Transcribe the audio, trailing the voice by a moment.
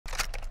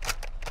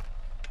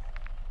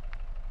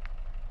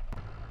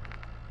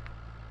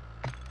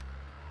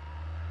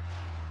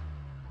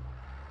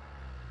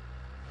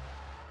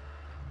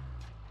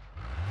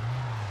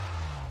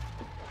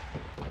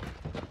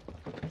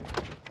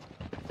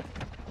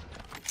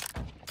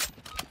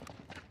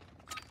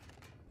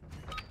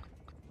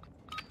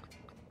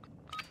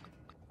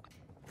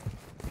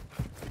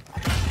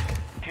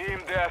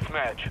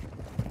deathmatch.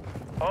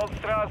 All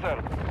Strasser,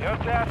 your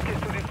task is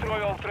to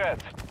destroy all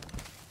threats.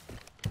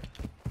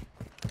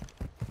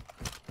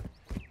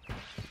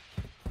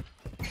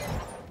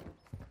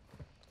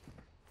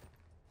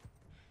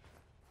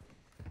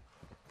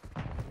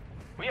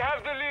 We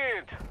have the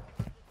lead.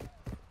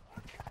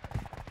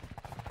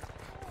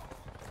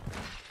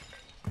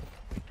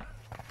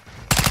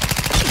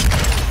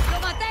 ¡Lo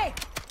maté!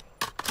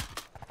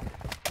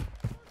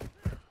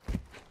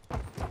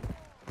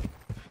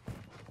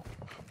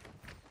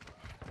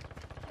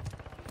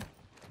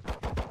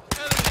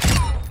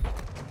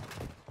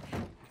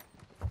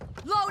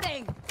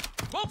 Loading!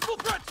 Multiple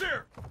threats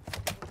here!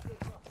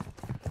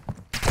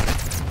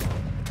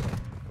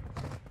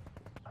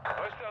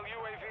 Hostile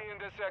UAV in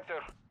the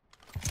sector.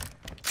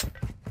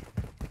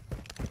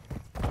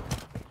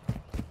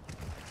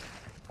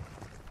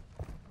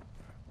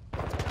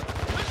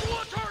 Missile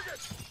on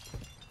target!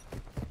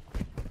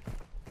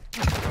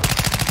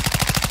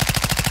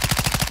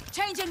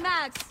 Changing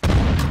mags!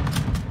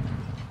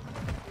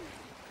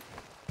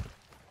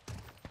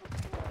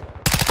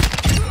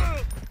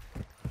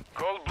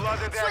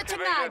 Cold-blooded Switching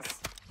activated. mags!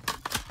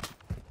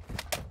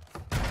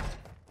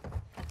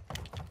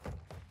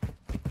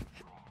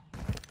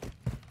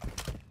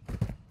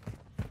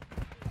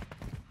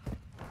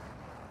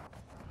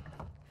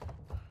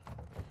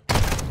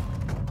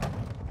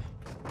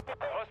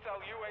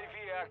 Hostile UAV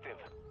active.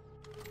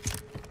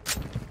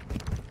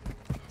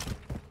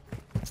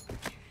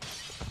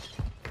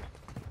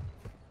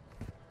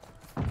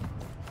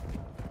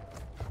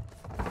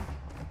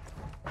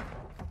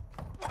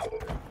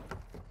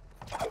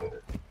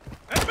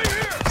 Enemy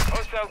here!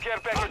 Hostile care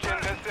package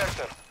in this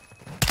sector.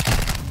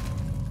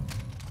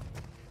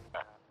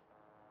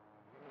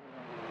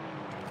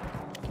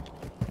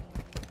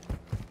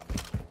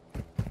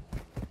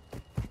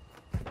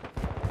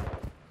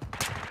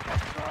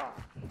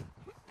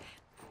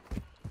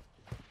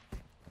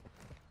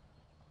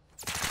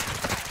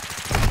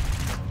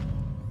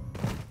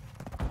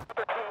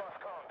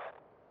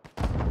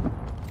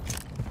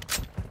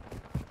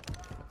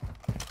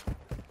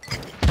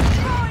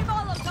 Throwing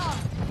Molotov!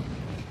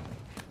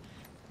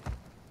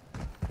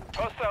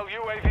 Hostile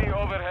UAV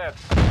overhead.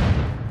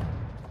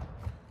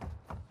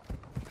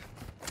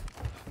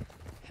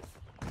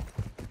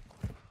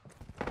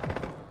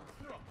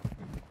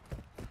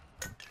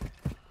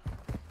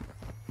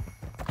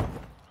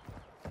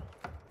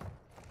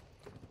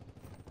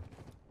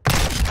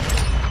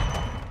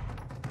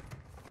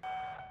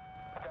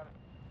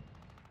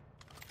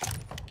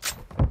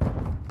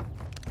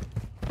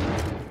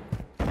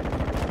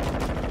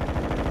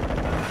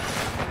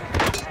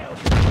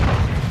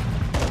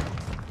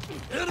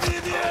 Enemy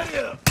in the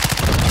area!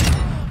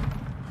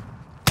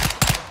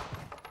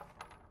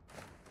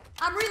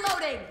 I'm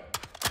reloading!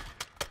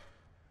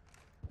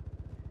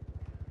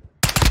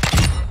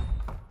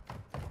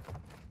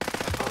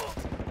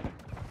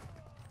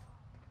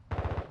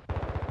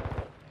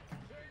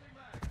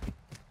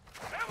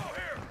 Ammo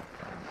here!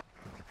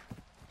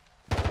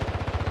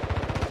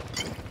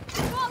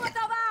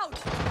 Molotov out!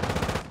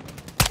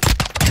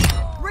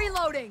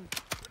 Reloading!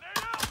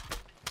 Grenade out!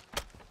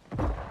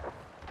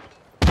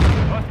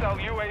 Hostile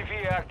UAV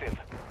active.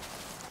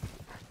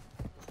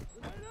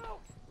 Grenade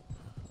out!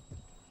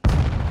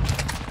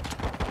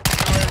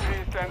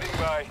 UAV standing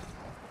by.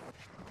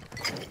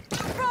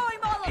 Throwing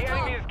The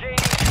enemy Molotov! is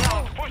gaining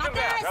ground. Push them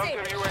back. Not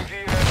Counter there, UAV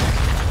ready.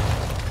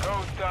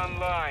 Ghost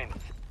online.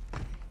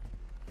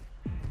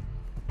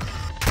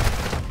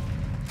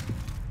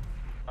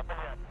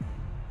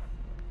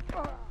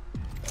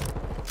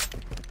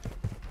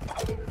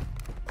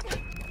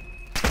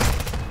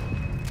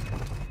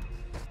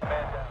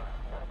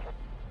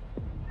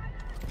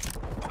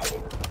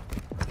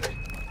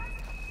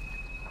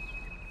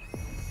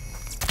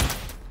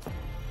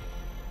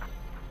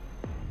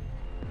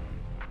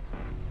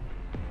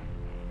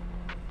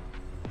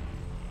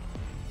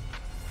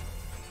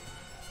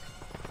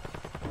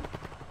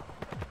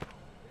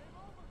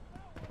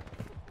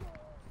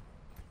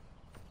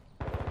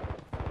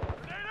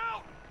 Grenade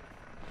out!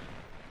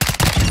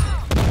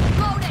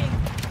 Loading!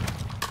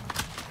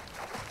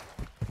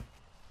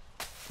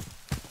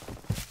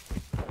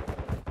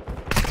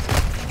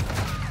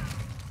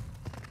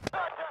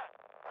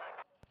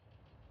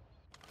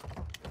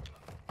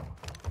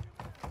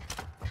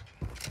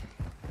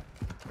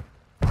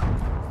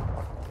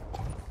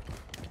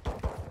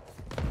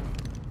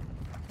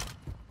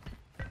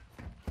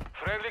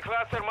 Friendly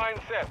cluster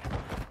mindset.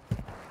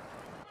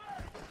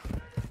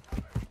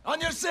 On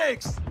your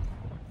six!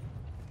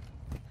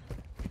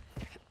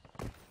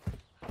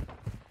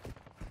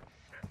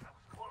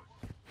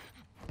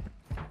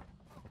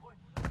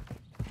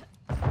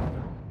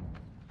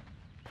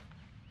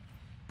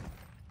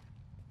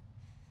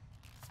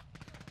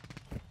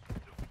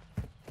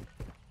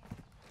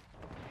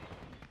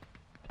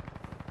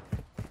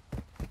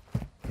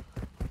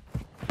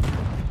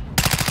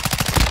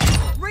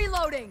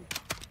 Reloading!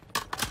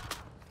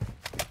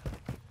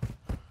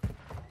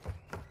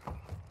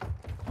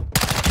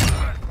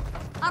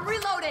 I'm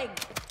reloading!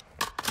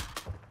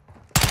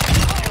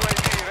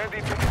 ready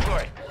to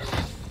deploy.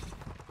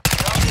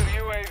 Counter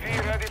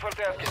UAV ready for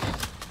tasking.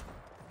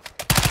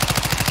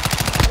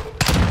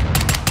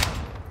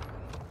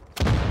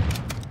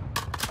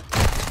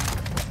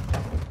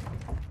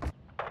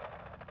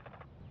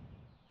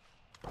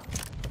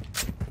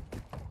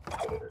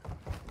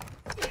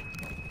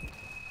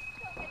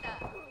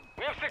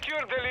 We've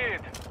secured the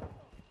lead.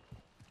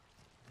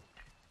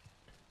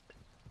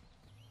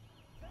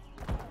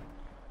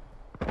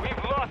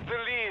 We've lost the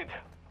lead.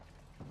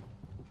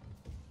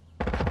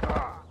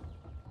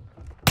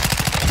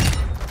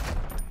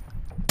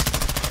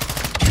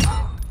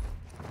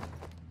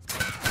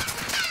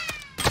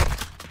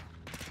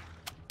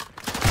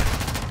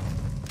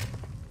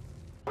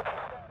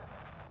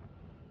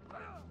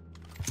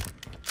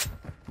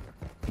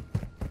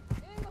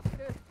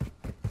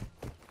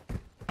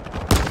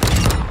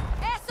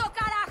 Eso,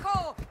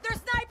 carajo! Their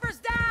snipers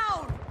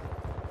down!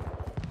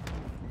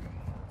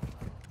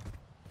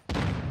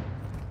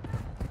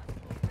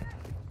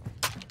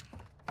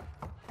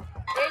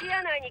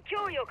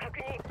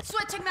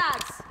 Switching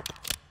mags!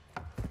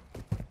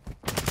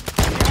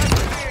 Got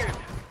the lead.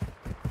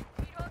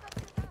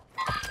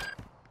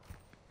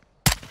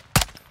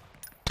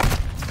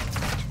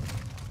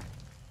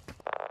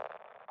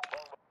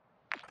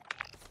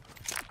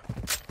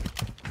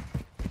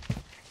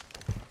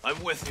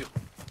 I'm with you.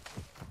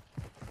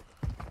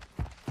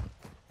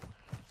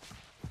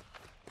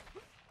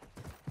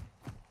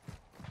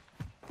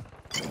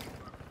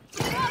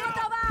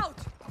 Molotov out!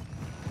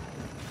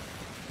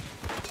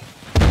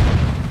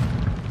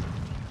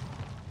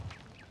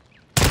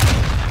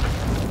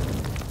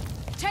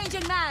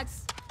 Changing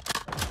mags!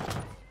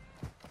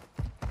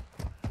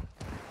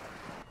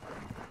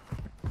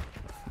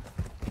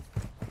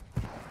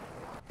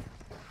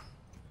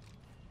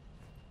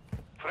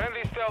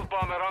 Friendly stealth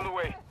bomber on the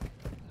way.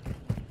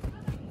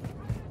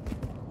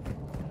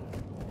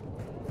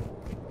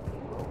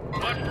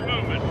 Watch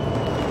movement.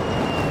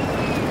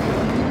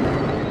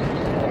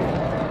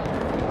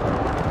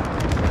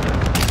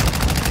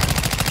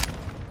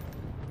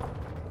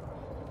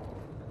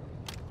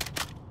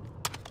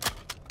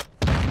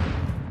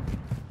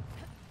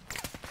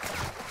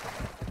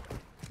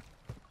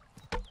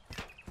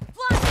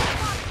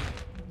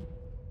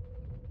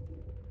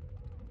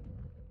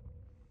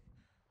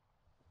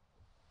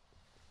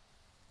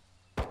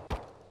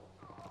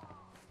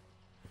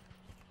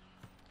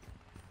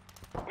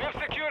 We've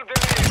secured the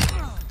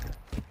lead.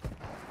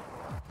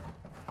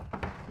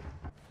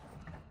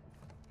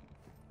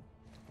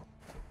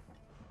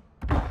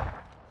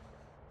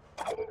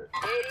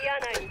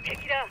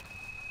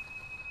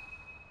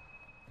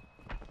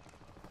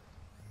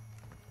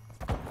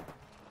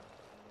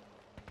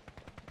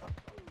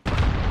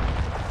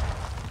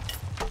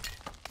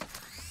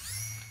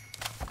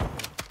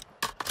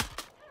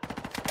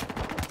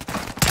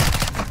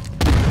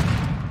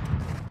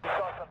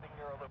 Saw something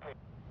near our location.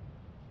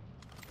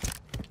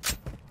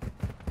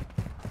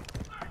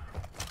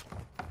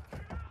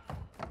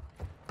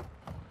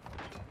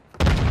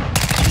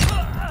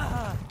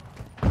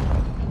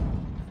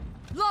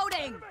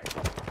 Loading!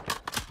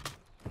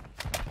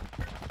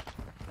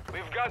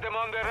 We've got them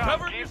on the run.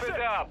 Cover Keep your it six.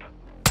 up.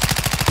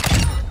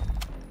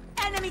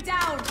 Enemy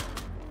down!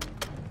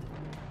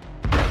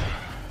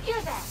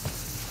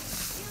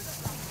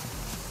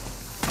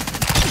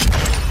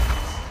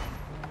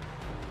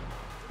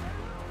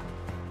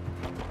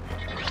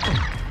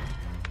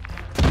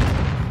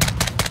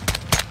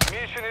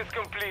 Mission is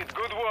complete.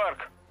 Good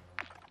work.